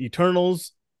that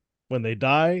Eternals, when they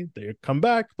die, they come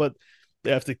back, but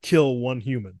they have to kill one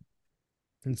human.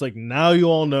 And it's like, now you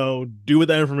all know, do with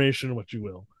that information what you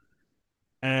will.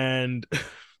 And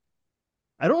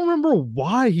I don't remember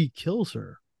why he kills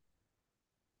her.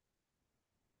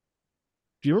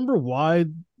 Do you remember why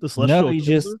the No, Celestial he kills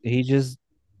just her? he just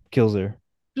kills her.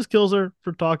 Just kills her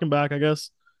for talking back, I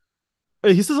guess.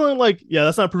 He says something like, yeah,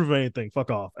 that's not proof of anything. Fuck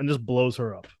off. And just blows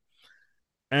her up.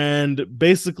 And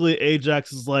basically,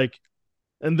 Ajax is like,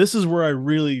 and this is where I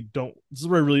really don't. This is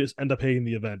where I really end up hating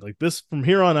the event. Like this from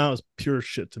here on out is pure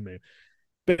shit to me.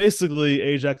 Basically,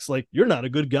 Ajax like, you're not a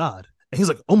good god, and he's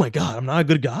like, oh my god, I'm not a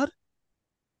good god.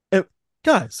 And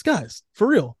guys, for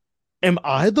real, am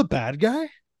I the bad guy?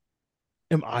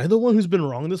 Am I the one who's been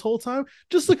wrong this whole time?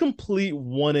 Just a complete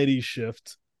 180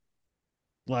 shift.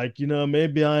 Like,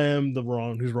 maybe I am the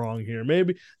wrong who's wrong here.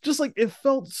 Maybe just like it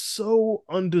felt so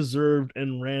undeserved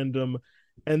and random.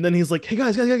 And then he's like, hey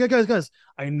guys,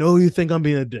 I know you think I'm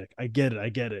being a dick. I get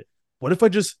it. What if I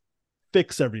just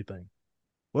fix everything?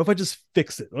 What if I just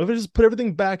fix it? What if I just put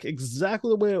everything back exactly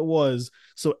the way it was?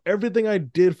 So everything I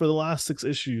did for the last 6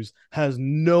 issues has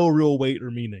no real weight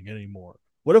or meaning anymore.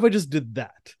 What if I just did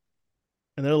that?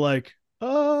 And they're like,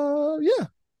 yeah,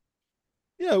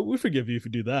 we forgive you if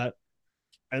you do that.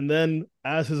 And then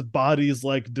as his body's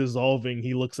like dissolving,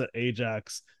 he looks at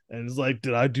Ajax and is like,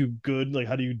 did I do good? Like,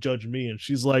 how do you judge me? And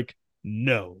she's like,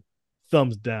 no,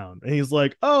 thumbs down. And he's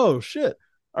like, oh shit.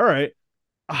 All right.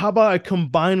 How about I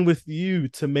combine with you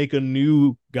to make a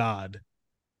new god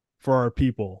for our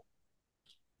people?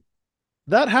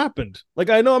 That happened. Like,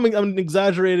 I know I'm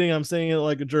exaggerating, I'm saying it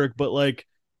like a jerk, but like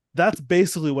that's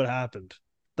basically what happened.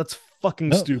 That's fucking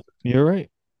No, stupid. you're right.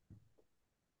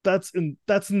 That's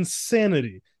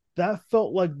insanity. That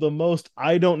felt like the most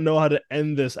I don't know how to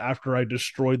end this after I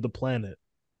destroyed the planet.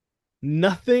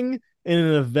 Nothing in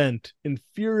an event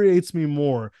infuriates me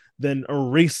more than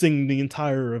erasing the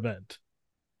entire event.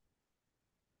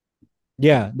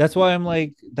 Yeah, that's why I'm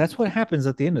like, that's what happens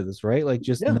at the end of this, right? Like,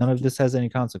 just Yeah. none of this has any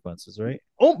consequences, right?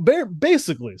 Oh,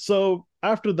 basically. So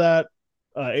after that,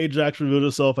 Ajax revealed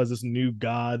herself as this new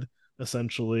god,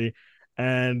 essentially,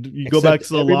 and you go back Except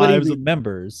to the everybody lives of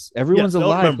remembers. yeah, Everyone's they'll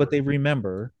alive, but remember. they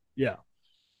remember. Yeah.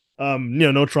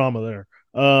 No trauma there.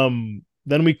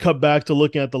 Then we cut back to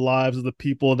looking at the lives of the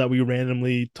people that we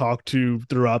randomly talked to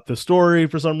throughout the story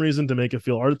for some reason to make it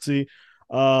feel artsy.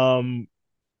 Um,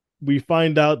 we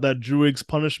find out that Druig's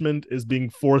punishment is being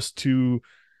forced to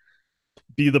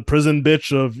be the prison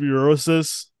bitch of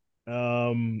Eurosis.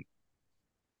 Um,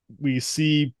 we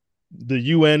see the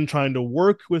UN trying to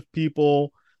work with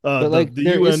people. But like, The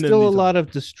there is UN and still a these lot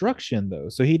of destruction, though.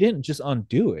 So he didn't just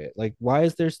undo it. Like, why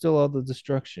is there still all the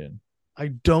destruction? I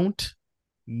don't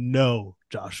know,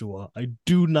 Joshua. I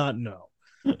do not know.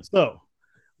 So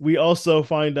we also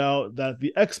find out that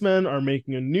the X-Men are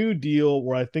making a new deal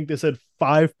where I think they said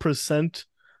 5%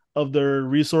 of their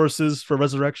resources for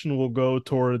resurrection will go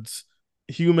towards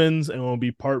humans and will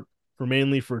be part for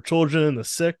mainly for children and the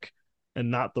sick.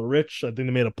 and not the rich. I think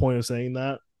they made a point of saying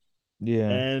that. Yeah.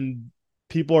 And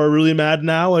people are really mad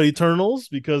now at Eternals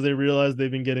because they realize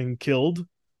they've been getting killed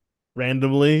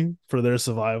randomly for their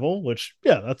survival, which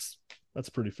yeah, that's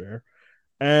pretty fair.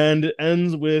 And it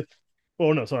ends with,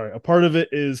 oh no, sorry. A part of it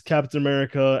is Captain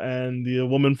America and the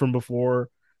woman from before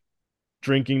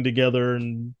drinking together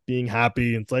and being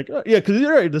happy. It's like, yeah, because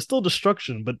you're right. There's still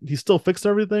destruction, but he still fixed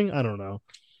everything. I don't know.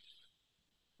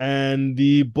 And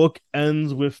the book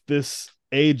ends with this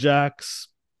Ajax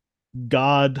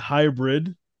God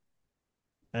hybrid,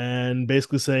 and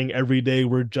basically saying every day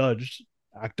we're judged,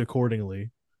 act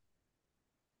accordingly.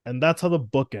 And that's how the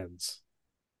book ends.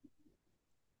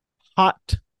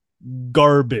 Hot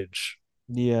garbage.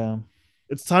 Yeah.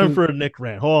 It's time for a Nick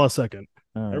rant. Hold on a second.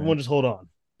 All Everyone right. just hold on.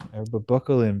 But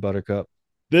buckle in, Buttercup.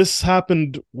 This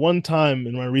happened one time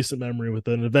in my recent memory with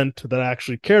an event that I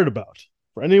actually cared about.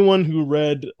 For anyone who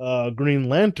read Green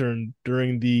Lantern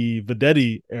during the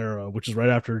Vedetti era, which is right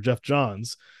after Jeff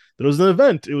Johns, there was an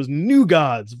event. It was New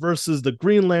Gods versus the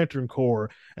Green Lantern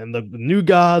Corps, and the New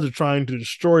Gods are trying to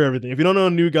destroy everything. If you don't know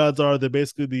what New Gods are, they're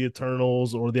basically the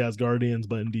Eternals or the Asgardians,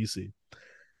 but in DC.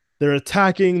 They're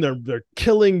attacking, they're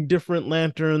killing different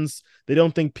lanterns. They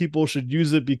don't think people should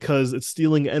use it because it's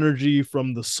stealing energy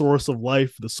from the source of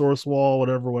life, the source wall,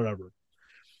 whatever.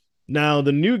 Now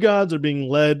the new gods are being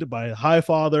led by High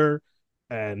Father,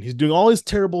 and he's doing all these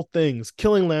terrible things,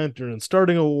 killing lanterns,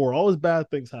 starting a war, all these bad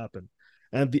things happen.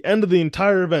 And at the end of the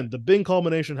entire event, the big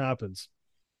culmination happens.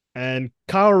 And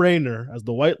Kyle Rayner, as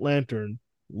the White Lantern,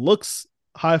 looks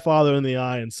High Father in the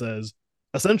eye and says,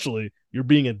 essentially, you're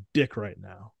being a dick right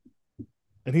now.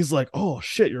 And he's like, oh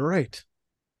shit, you're right.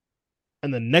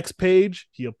 And the next page,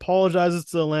 he apologizes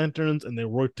to the lanterns and they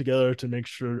work together to make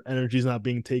sure energy's not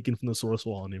being taken from the source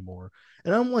wall anymore.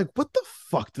 And I'm like, what the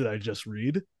fuck did I just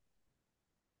read?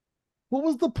 What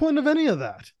was the point of any of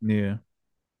that? Yeah.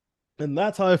 And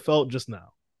that's how I felt just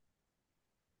now.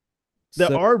 There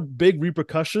So are big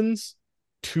repercussions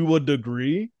to a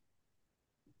degree,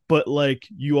 but like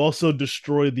you also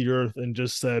destroyed the earth and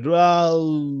just said, well,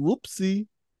 whoopsie.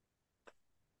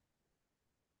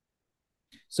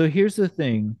 so here's the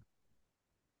thing.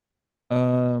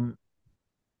 Um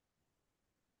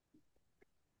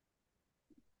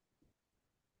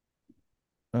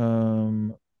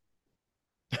um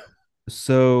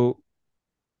so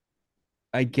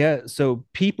I guess so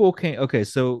people can okay,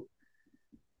 so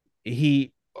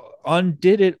he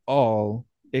undid it all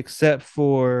except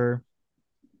for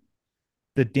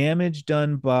the damage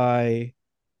done by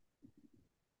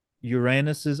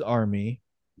Uranus's army,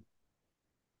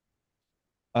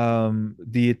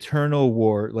 the Eternal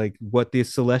War, like what the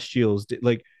Celestials did,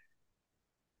 like,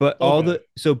 but all Okay. the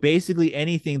so basically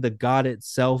anything the god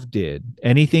itself did,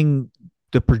 anything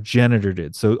the progenitor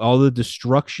did, so all the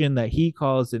destruction that he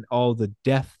caused and all the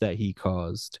death that he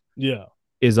caused Yeah.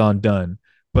 is undone.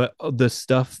 But the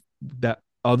stuff that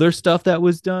other stuff that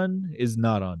was done is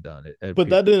not undone. It But appears.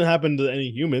 that didn't happen to any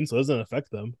humans, so it doesn't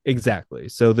affect them. Exactly.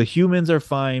 So the humans are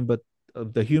fine, but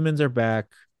the humans are back,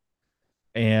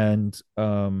 and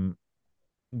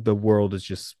the world is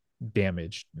just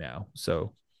damaged now.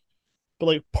 So But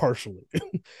like partially.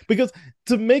 Because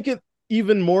to make it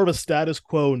even more of a status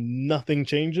quo, nothing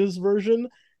changes version,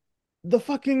 the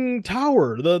fucking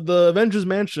tower, the Avengers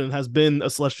mansion has been a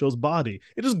celestial's body.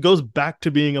 It just goes back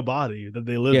to being a body that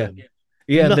they live yeah, in.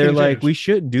 yeah, and they're Nothing like, we changed.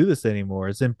 shouldn't do this anymore.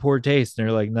 It's in poor taste, and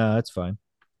they're like, no, that's fine.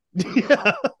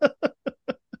 Yeah.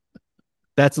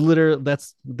 That's literally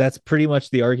that's pretty much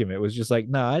the argument. It was just like,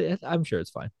 no, I'm sure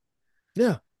it's fine.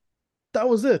 Yeah. That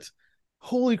was it.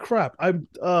 Holy crap. I'm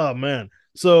oh man.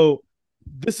 So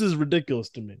this is ridiculous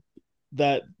to me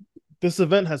that this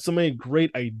event has so many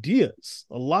great ideas,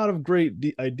 a lot of great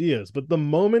ideas. But the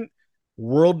moment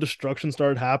world destruction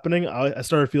started happening, I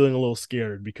started feeling a little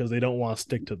scared because they don't want to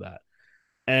stick to that.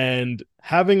 And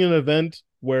having an event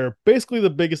where basically the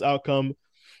biggest outcome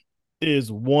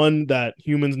is one that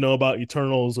humans know about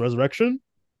Eternal's resurrection,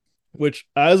 which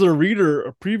as a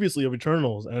reader previously of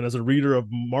Eternals and as a reader of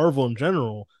Marvel in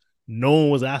general, no one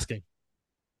was asking.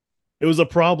 It was a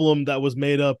problem that was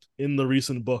made up in the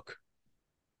recent book.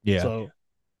 Yeah. So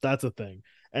that's a thing.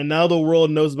 And now the world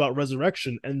knows about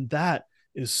resurrection, and that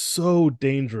is so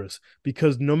dangerous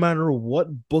because no matter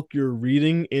what book you're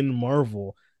reading in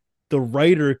Marvel, the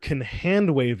writer can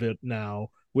hand wave it now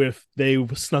with they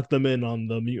snuck them in on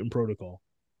the mutant protocol.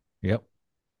 Yep.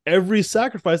 Every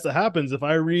sacrifice that happens, if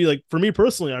I read, like for me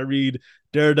personally, I read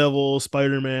Daredevil,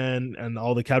 Spider-Man, and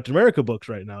all the Captain America books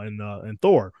right now, and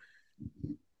Thor.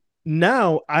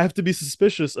 Now I have to be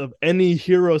suspicious of any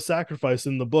hero sacrifice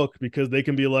in the book because they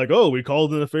can be like, "Oh, we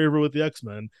called in a favor with the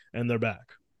X-Men, and they're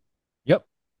back." Yep.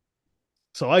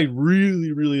 So I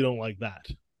really, really don't like that.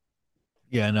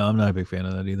 Yeah, no, I'm not a big fan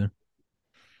of that either.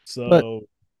 But So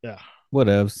yeah, what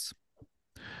else?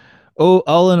 Oh,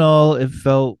 all in all, it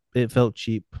felt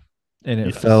cheap, and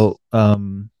it yes, felt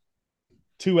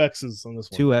two X's on this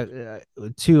one.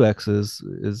 two X's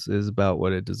is about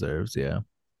what it deserves. Yeah,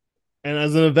 And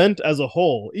as an event as a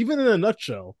whole, even in a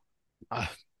nutshell, uh,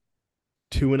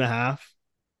 two and a half.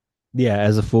 yeah.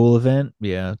 As a full event,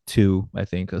 yeah, two. I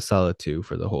think a solid two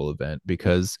for the whole event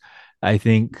because I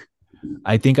think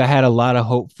I had a lot of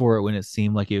hope for it when it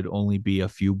seemed like it would only be a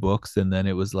few books, and then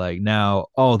it was like now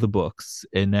all the books,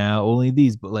 and now only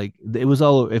these. But like it was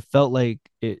all. It felt like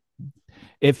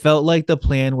it felt like the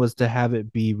plan was to have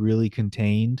it be really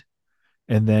contained,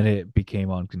 and then it became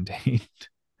uncontained.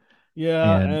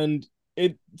 Yeah, And and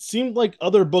it seemed like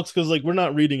other books because like we're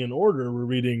not reading in order, we're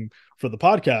reading for the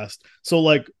podcast. So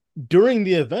like during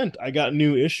the event, I got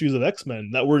new issues of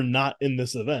X-Men that were not in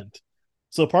this event.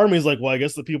 So part of me is like, well, I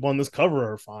guess the people on this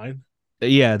cover are fine.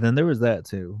 yeah, then there was that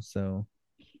too. So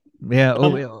yeah,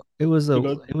 Um, it was a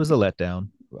letdown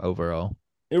overall.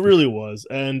 it For really was,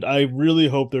 and I really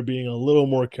hope they're being a little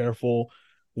more careful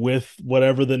with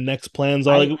whatever the next plans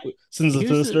are. I Like since the here's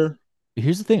the Sinister,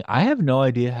 here's the thing. I have no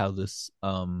idea how this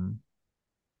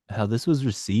was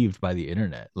received by the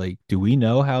internet. Like, do we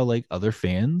know how like other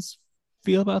fans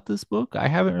feel about this book? I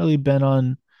haven't really been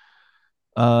on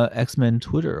X-Men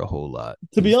Twitter a whole lot.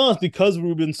 to be honest, because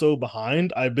we've been so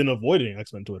behind, I've been avoiding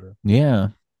X-Men Twitter. Yeah.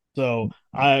 So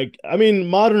I mean,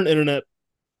 modern internet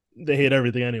they hate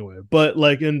everything anyway. But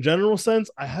like in general sense,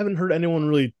 I haven't heard anyone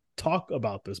really talk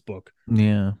about this book.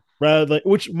 Yeah. Rather like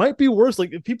which might be worse.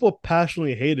 Like if people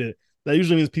passionately hate it, that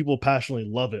usually means people passionately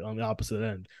love it on the opposite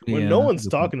end. When Yeah, no that's a one's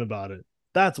good point. talking about it,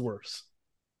 that's worse.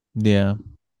 Yeah.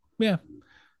 Yeah.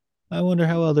 I wonder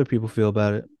how other people feel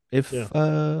about it.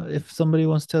 Yeah. If somebody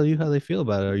wants to tell you how they feel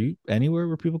about it, are you anywhere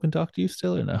where people can talk to you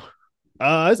still or no?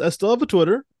 I still have a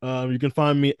Twitter. You can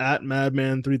find me at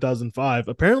Madman3005.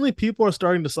 Apparently, people are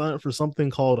starting to sign up for something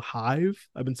called Hive.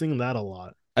 I've been seeing that a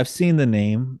lot. I've seen the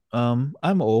name.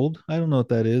 I'm old. I don't know what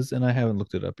that is, and I haven't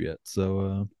looked it up yet.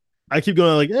 So I keep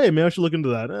going like, hey, man, I should look into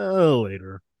that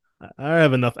later. I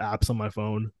have enough apps on my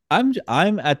phone.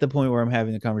 I'm at the point where I'm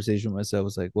having a conversation with myself.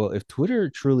 It's like, well, if Twitter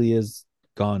truly is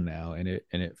gone now, and it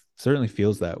certainly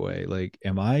feels that way, like,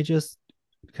 am I just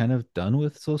kind of done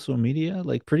with social media?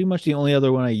 Like, pretty much the only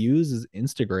other one I use is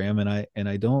Instagram, and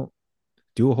I don't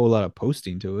do a whole lot of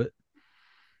posting to it.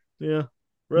 Yeah,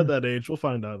 we're at Hmm, that age. We'll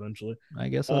find out eventually. I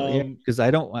guess yeah, Um, because I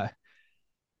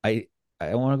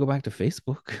I want to go back to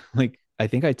Facebook. Like, I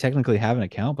think I technically have an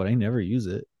account, but I never use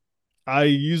it. I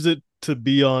use it to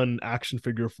be on action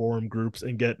figure forum groups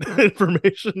and get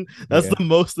information. That's Yeah, the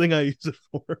most thing I use it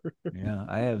for. yeah,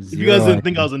 I have If you guys zero didn't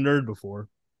think I idea. was a nerd before.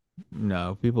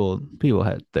 No, people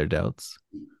had their doubts.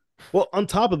 Well, on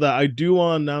top of that, I do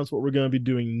want to announce what we're going to be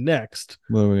doing next.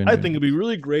 What are we I gonna think do? it'd be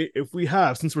really great if we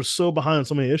have, since we're so behind on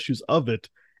so many issues of it,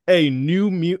 a New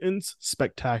Mutants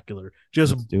spectacular,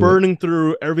 just Let's do it. burning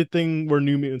through everything where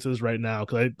New Mutants is right now.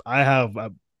 Because I have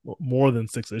more than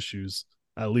 6 issues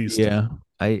at least.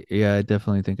 I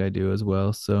definitely think I do as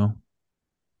well. So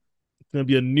It's gonna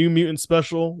be a New Mutant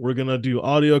special. We're gonna do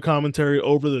audio commentary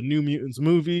over the New Mutants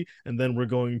movie, and then we're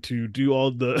going to do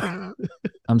all the.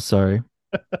 I'm sorry.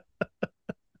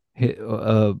 Hit,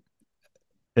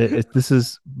 this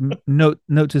is note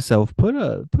to self. Put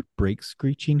brake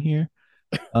screeching here.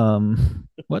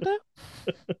 What the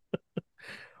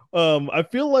I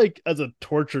feel like as a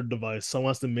torture device, someone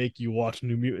has to make you watch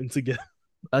New Mutants again.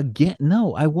 again?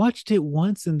 No, I watched it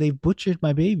once and they butchered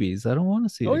my babies. I don't want to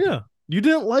see it Oh again. yeah, you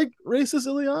didn't like racist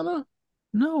Ileana?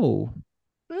 No,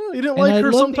 Yeah, you didn't and like I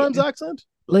her love sometimes the accent.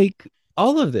 like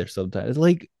all of their sometimes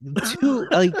like two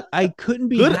like I couldn't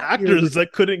be Good happier actors with.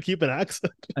 that couldn't keep an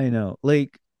accent. I know,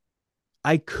 like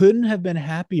I couldn't have been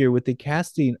happier with the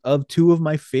casting of two of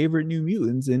my favorite New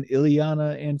Mutants in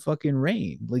Ileana and fucking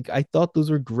Rain. Like I thought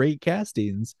those were great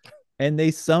castings, and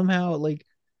they somehow like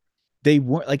they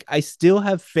weren't. Like I still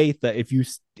have faith that if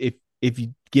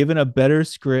you given a better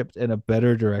script and a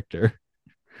better director,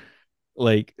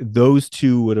 like those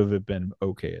two would have been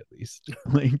okay at least.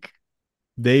 Like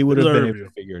they would There's have our been able to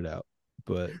review. figure it out.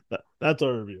 But That's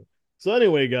our review. So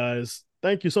anyway, guys,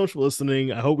 thank you so much for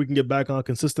listening. I hope we can get back on a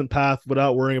consistent path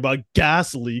without worrying about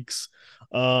gas leaks,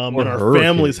 or and our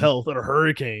family's hurricane. health or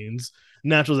hurricanes,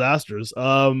 natural disasters.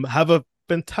 Have a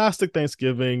fantastic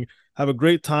Thanksgiving. Have a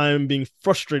great time being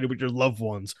frustrated with your loved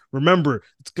ones. Remember,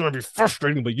 it's gonna be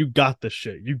frustrating, but you got this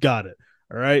shit. You got it.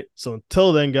 All right. So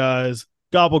until then, guys,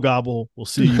 gobble gobble. We'll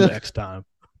see you next time.